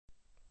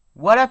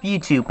What up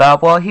YouTube,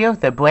 Bob here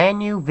with a brand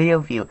new video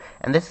review,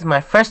 and this is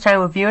my first time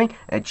reviewing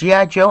a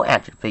G.I. Joe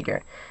action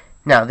figure.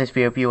 Now this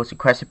video review was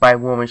requested by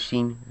War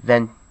Machine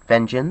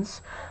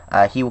Vengeance.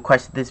 He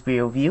requested this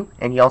video review,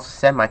 and he also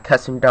said my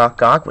custom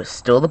Doc Ock was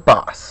still the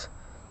boss.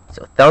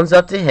 So thumbs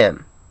up to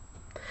him.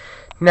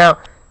 Now,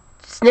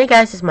 Snake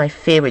Eyes is my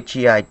favorite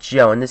G.I.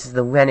 Joe, and this is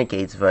the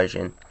Renegades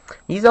version.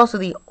 He's also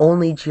the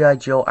only G.I.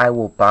 Joe I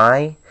will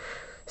buy,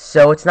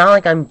 so it's not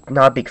like I'm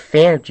not a big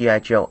fan of G.I.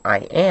 Joe.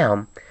 I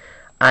am.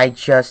 I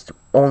just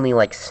only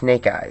like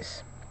Snake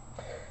Eyes.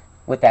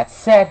 With that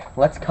said,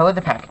 let's cover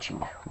the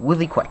packaging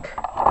really quick.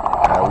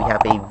 We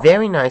have a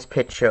very nice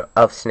picture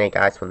of Snake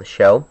Eyes from the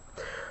show,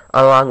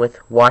 along with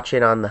Watch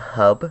It on the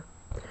Hub,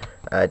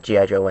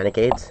 G.I. Joe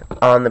Renegades.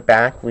 On the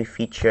back, we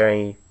feature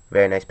a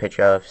very nice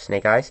picture of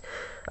Snake Eyes.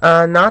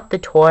 Not the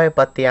toy,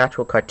 but the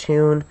actual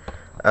cartoon.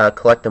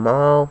 Collect them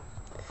all.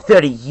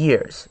 30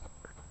 years.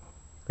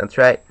 That's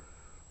right.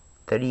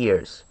 30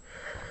 years.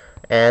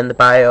 And the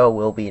bio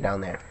will be down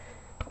there.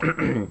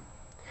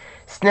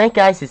 Snake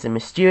Eyes is a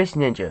mysterious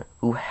ninja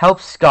who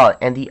helps Scarlett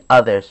and the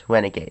others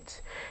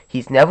Renegades.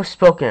 He's never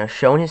spoken or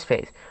shown his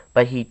face,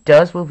 but he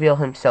does reveal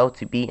himself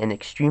to be an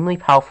extremely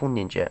powerful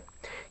ninja.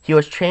 He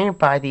was trained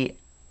by the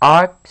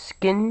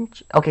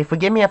Arashikage. Okay,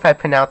 forgive me if I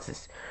pronounce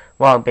this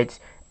wrong, but it's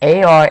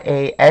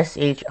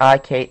ARASHIKAGE.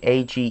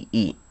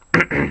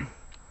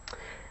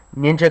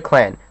 Ninja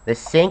Clan, the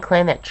same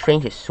clan that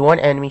trained his sworn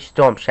enemy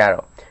Storm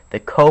Shadow, the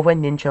COBRA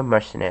ninja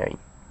mercenary.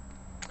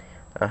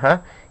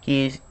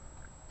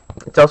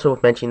 It's also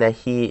worth mentioning that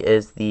he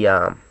is the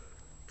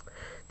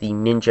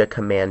ninja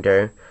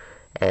commander,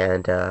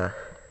 and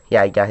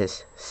yeah, he got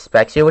his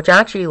specs here, which I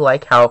actually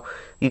like how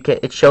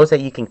it shows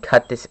that you can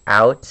cut this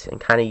out and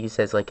kind of use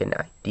it as like an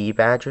ID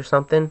badge or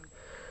something.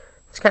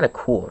 It's kind of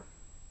cool.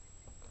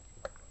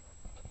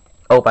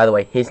 Oh, by the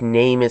way, his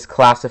name is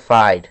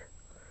classified.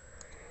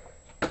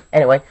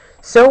 Anyway,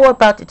 so we're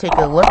about to take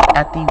a look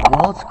at the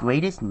world's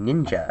greatest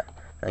ninja.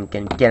 I'm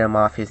gonna get him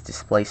off his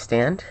display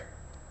stand.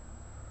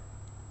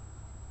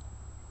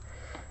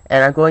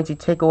 And I'm going to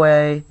take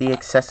away the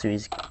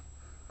accessories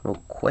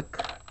real quick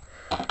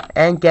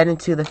and get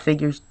into the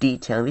figure's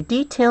detailing. The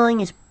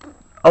detailing is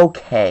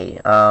okay.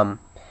 I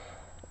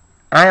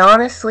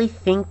honestly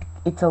think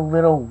it's a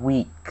little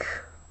weak.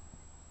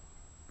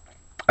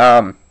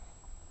 One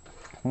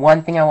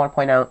thing I want to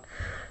point out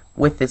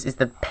with this is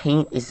the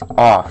paint is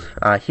off.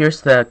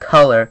 Here's the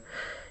color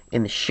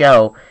in the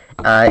show.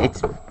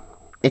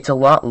 It's a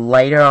lot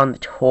lighter on the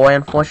toy,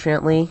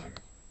 unfortunately.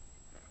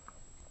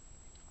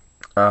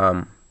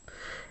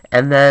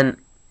 And then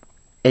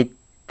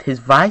his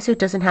visor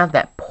doesn't have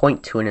that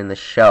point to it in the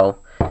show.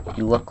 If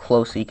you look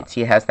closely, you can see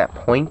it has that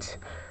point.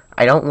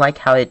 I don't like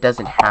how it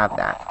doesn't have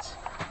that.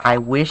 I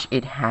wish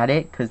it had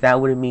it, because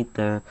that would have made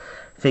the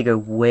figure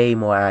way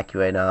more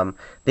accurate.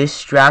 This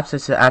strap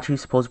is actually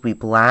supposed to be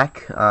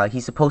black.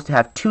 He's supposed to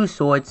have two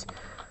swords.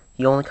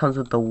 He only comes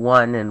with the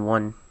one and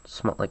one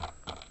small. Like,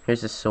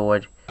 here's the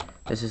sword.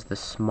 This is the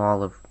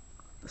smaller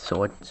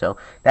sword, so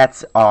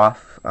that's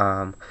off.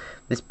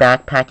 This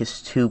backpack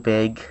is too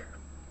big.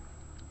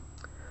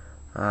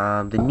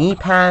 The knee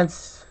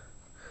pads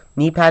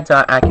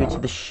are accurate to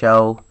the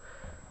show.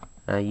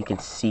 You can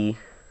see,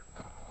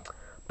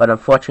 but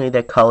unfortunately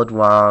they're colored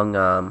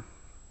wrong.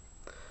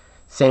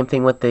 Same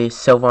thing with the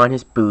silver on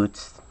his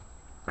boots.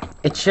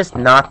 It's just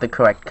not the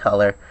correct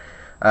color.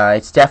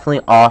 It's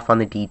definitely off on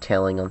the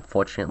detailing,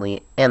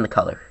 unfortunately, and the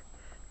color.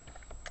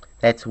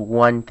 That's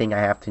one thing I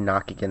have to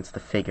knock against the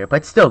figure,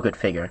 but still a good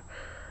figure.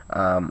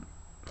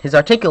 His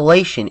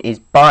articulation is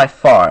by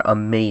far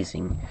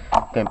amazing.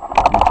 Okay, move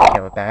the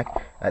camera back.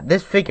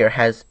 This figure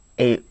has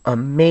an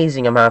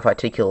amazing amount of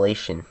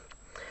articulation.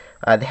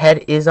 The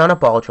head is on a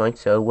ball joint,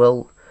 so it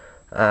will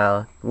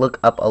look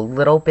up a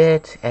little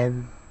bit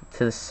and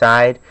to the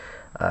side.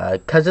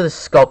 Because of the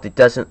sculpt, it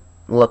doesn't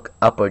look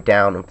up or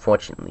down,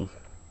 unfortunately.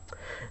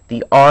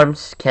 The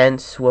arms can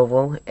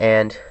swivel,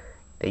 and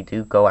they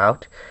do go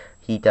out.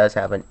 He does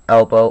have an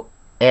elbow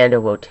and a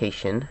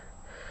rotation.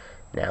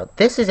 Now,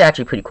 this is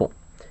actually pretty cool.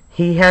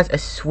 He has a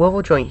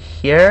swivel joint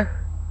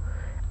here,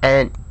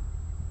 and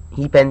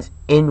he bends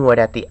inward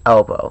at the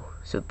elbow.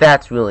 So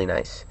that's really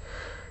nice.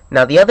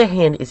 Now, the other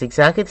hand is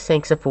exactly the same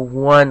except for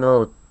one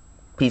little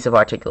piece of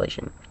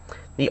articulation.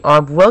 The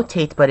arm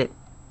rotates, but it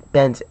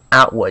bends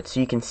outward. So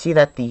you can see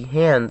that the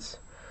hands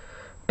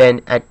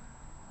bend at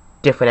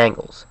different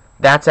angles.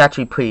 That's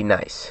actually pretty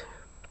nice.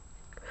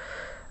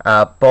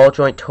 Ball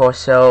joint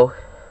torso,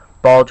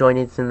 ball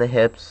jointed in the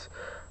hips,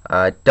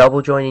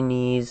 double jointed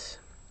knees.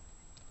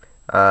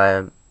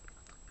 It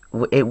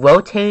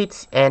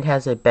rotates and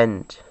has a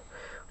bend,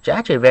 which is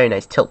actually a very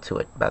nice tilt to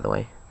it, by the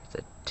way. It's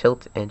a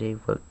tilt and a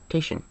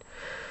rotation.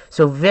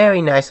 So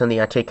very nice on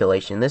the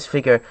articulation. This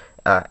figure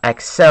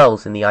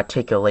excels in the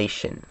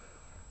articulation.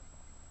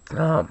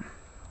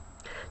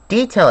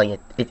 Detailing,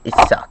 it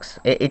sucks.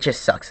 It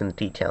just sucks in the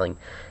detailing.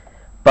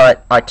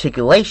 But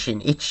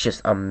articulation, it's just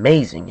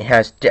amazing. It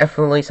has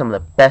definitely some of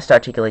the best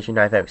articulation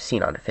I've ever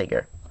seen on a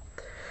figure.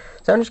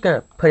 So I'm just going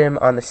to put him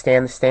on the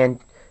stand. The stand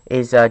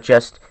is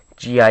just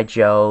G.I.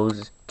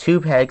 Joes,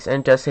 2 pegs, and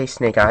it does say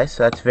Snake Eyes,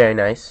 so that's very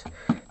nice.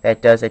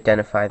 That does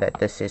identify that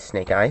this is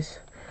Snake Eyes.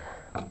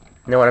 You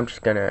know what, I'm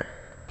just gonna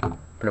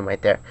put him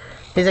right there.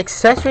 His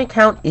accessory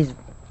count is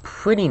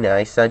pretty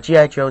nice.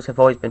 G.I. Joes have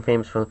always been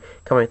famous for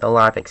coming with a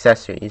lot of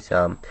accessories.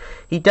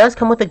 He does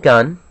come with a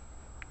gun.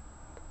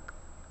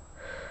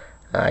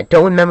 I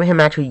don't remember him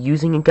actually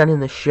using a gun in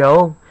the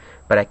show,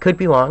 but I could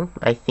be wrong.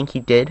 I think he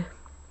did.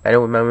 I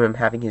don't remember him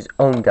having his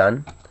own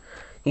gun.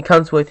 He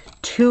comes with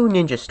 2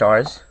 ninja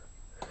stars.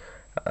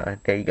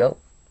 There you go.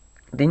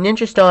 The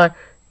ninja star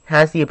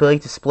has the ability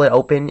to split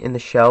open in the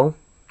show.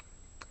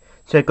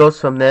 So it goes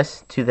from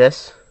this to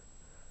this.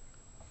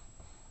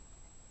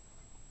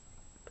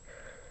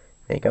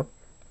 There you go.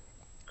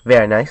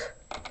 Very nice.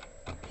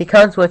 He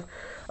comes with,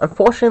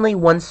 unfortunately,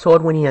 1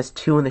 sword when he has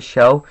 2 in the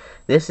show.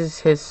 This is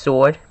his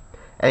sword,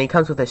 and he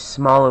comes with a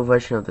smaller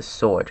version of the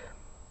sword.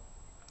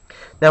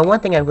 Now,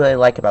 one thing I really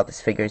like about this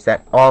figure is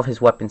that all of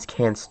his weapons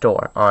can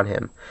store on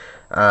him.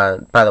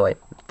 By the way,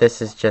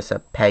 this is just a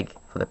peg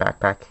for the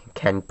backpack. It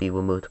can be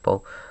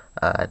removable.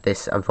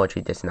 This,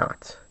 unfortunately, does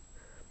not.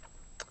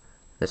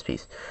 This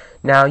piece.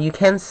 Now, you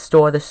can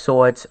store the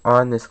swords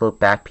on this little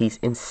back piece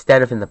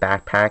instead of in the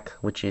backpack,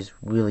 which is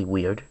really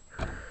weird.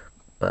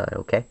 But,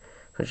 okay.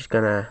 So, I'm just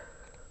gonna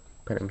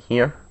put them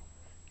here.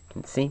 You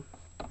can see.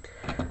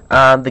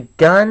 The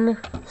gun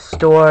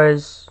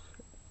stores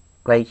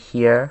right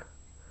here.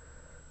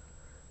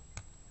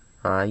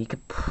 You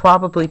could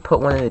probably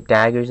put one of the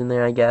daggers in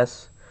there, I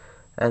guess.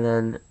 And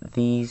then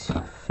these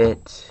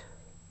fit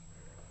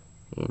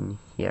in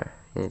here,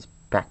 in his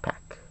backpack.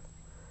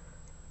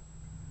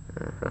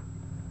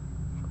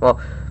 Well,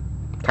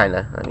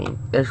 kinda. I mean,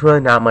 there's really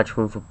not much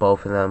room for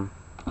both of them.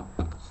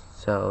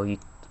 So, you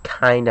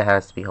kinda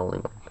has to be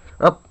holding one.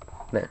 Oh,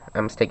 no,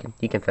 I'm mistaken.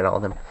 You can fit all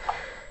of them.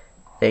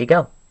 There you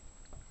go.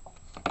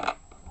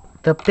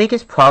 The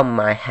biggest problem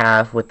I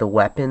have with the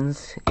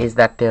weapons is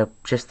that they're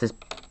just this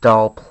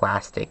dull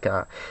plastic.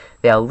 They're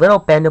a little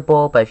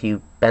bendable, but if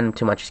you bend them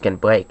too much, it's going to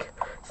break.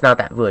 It's not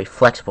that really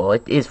flexible.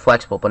 It is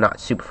flexible, but not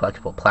super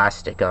flexible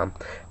plastic.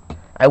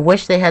 I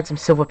wish they had some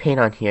silver paint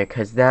on here,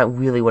 because that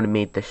really would have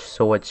made the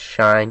swords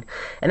shine.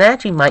 And I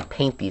actually might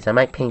paint these. I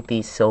might paint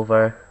these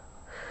silver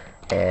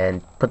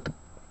and put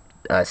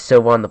the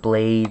silver on the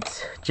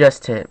blades,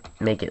 just to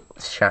make it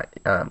shine,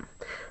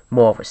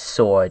 more of a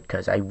sword,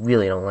 because I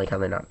really don't like how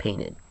they're not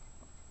painted.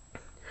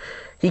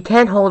 He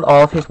can hold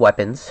all of his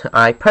weapons.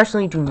 I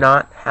personally do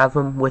not have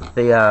him with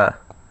the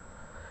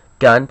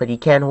gun, but he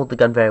can hold the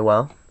gun very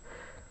well.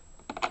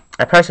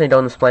 I personally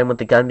don't display him with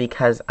the gun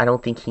because I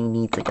don't think he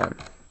needs a gun.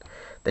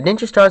 The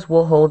ninja stars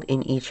will hold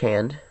in each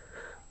hand.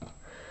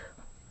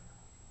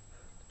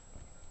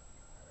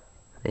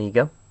 There you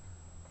go.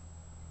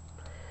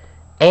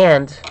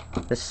 And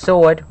the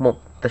sword,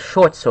 well, the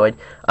short sword.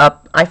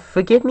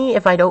 Forgive me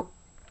if I don't.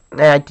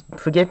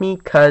 Forgive me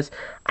because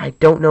I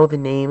don't know the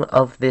name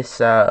of this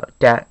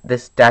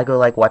this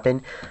dagger-like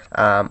weapon.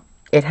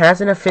 It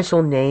has an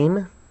official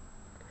name.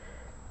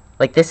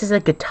 Like, this is a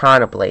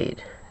katana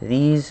blade.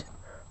 These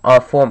are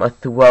a form of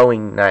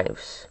throwing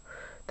knives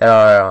that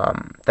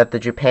are that the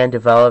Japan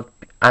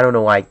developed. I don't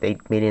know why they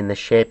made it in this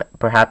shape.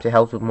 Perhaps it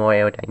helps with more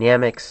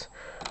aerodynamics.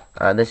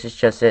 This is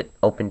just it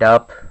opened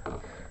up.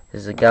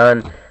 This is a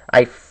gun.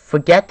 I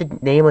forget the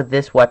name of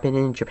this weapon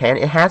in Japan.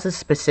 It has a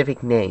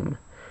specific name.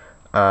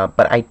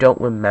 But I don't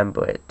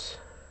remember it.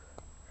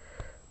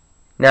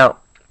 Now,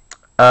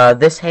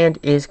 this hand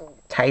is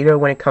tighter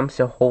when it comes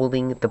to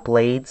holding the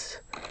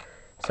blades,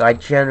 so I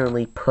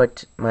generally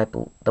put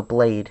the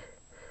blade,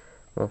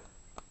 well,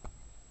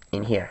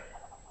 in here,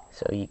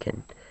 so you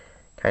can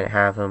kind of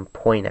have them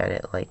point at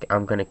it like,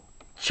 I'm gonna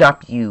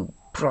chop you.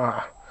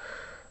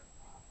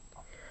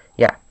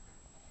 Yeah.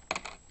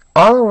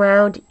 All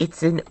around,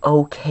 it's an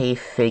okay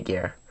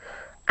figure.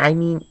 I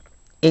mean,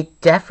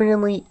 it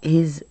definitely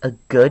is a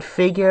good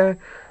figure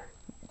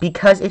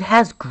because it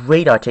has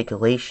great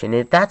articulation.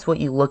 If that's what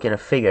you look in a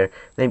figure,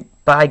 then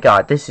by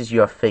God, this is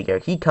your figure.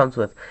 He comes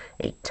with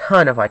a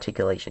ton of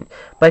articulation.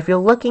 But if you're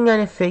looking at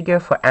a figure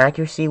for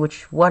accuracy, which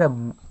is what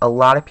a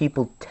lot of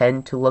people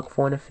tend to look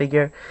for in a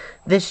figure,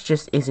 this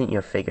just isn't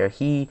your figure.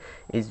 He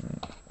is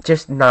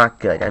just not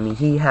good. I mean,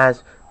 he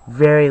has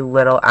very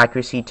little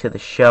accuracy to the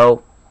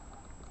show.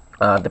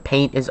 The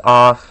paint is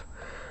off.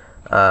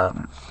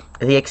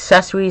 The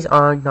accessories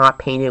are not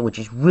painted, which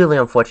is really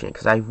unfortunate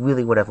because I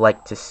really would have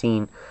liked to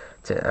see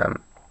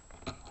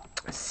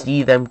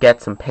them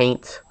get some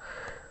paint.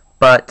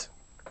 But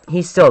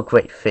he's still a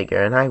great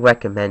figure, and I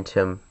recommend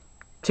him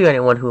to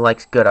anyone who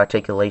likes good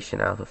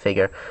articulation out of a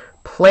figure.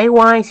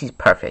 Play-wise, he's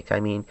perfect. I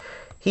mean,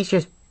 he's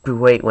just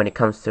great when it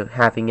comes to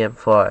having him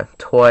for a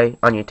toy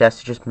on your desk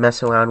to just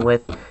mess around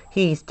with.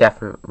 He's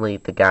definitely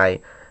the guy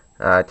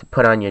to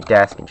put on your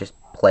desk and just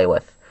play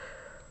with.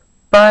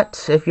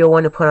 But if you're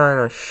one to put on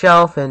a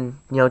shelf and,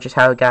 you know, just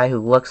have a guy who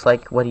looks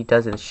like what he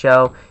does in the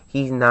show,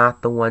 he's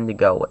not the one to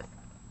go with.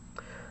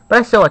 But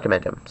I still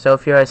recommend him. So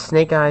if you're a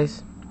Snake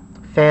Eyes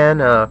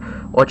fan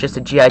or just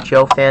a G.I.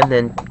 Joe fan,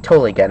 then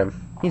totally get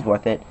him. He's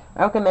worth it.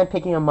 I recommend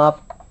picking him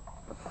up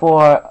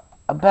for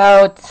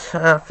about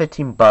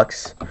 15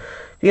 bucks.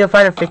 You can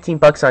find him 15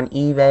 bucks on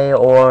eBay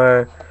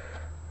or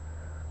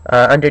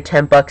under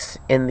 10 bucks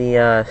in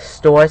the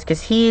stores,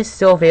 because he's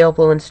still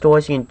available in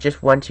stores. You can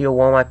just run to your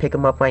Walmart, pick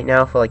him up right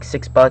now for like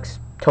 6 bucks.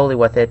 Totally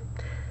worth it.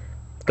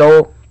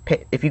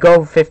 If you go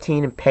over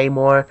 15 and pay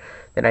more,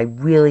 then I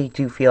really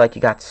do feel like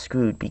you got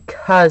screwed,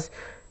 because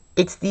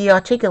it's the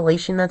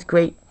articulation that's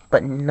great,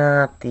 but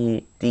not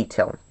the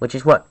detail, which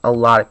is what a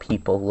lot of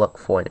people look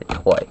for in a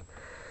toy.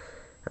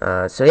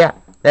 So yeah,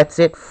 that's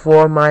it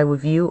for my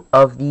review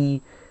of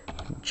the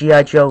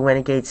G.I. Joe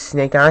Renegades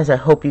Snake Eyes. I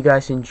hope you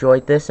guys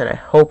enjoyed this, and I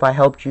hope I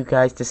helped you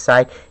guys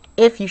decide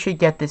if you should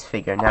get this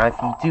figure. Now, if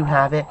you do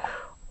have it,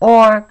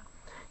 or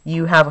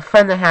you have a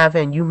friend that have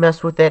it and you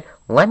mess with it,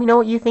 let me know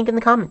what you think in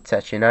the comment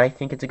section. I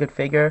think it's a good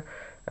figure.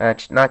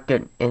 It's not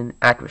good in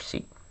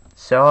accuracy.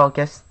 So I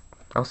guess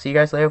I'll see you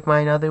guys later with my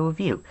another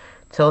review.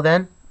 Till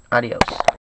then, adios.